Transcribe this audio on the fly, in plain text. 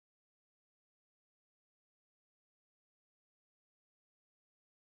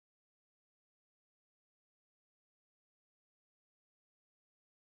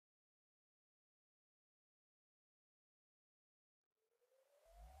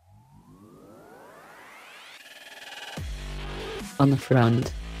On the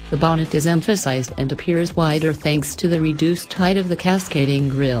front, the bonnet is emphasized and appears wider thanks to the reduced height of the Cascading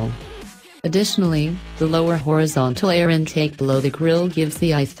Grille. Additionally, the lower horizontal air intake below the grille gives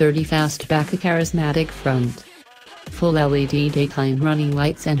the i30 Fastback a charismatic front. Full LED daytime running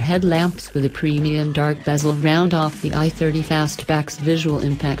lights and headlamps with a premium dark bezel round off the i30 Fastback's visual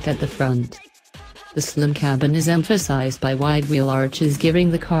impact at the front. The slim cabin is emphasized by wide wheel arches, giving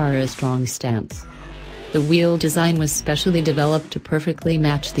the car a strong stance. The wheel design was specially developed to perfectly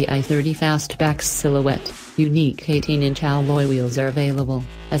match the i30 Fastback's silhouette. Unique 18-inch alloy wheels are available,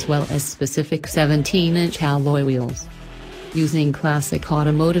 as well as specific 17-inch alloy wheels. Using classic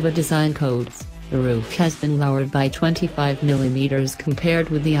automotive design codes, the roof has been lowered by 25 mm compared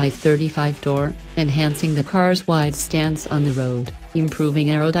with the i30 5-door, enhancing the car's wide stance on the road, improving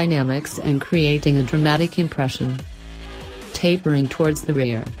aerodynamics and creating a dramatic impression. Tapering towards the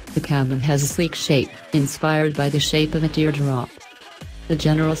rear, the cabin has a sleek shape, inspired by the shape of a teardrop. The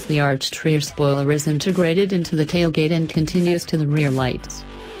generously arched rear spoiler is integrated into the tailgate and continues to the rear lights.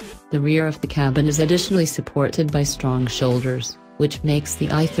 The rear of the cabin is additionally supported by strong shoulders, which makes the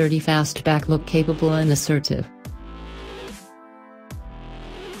i30 Fastback look capable and assertive.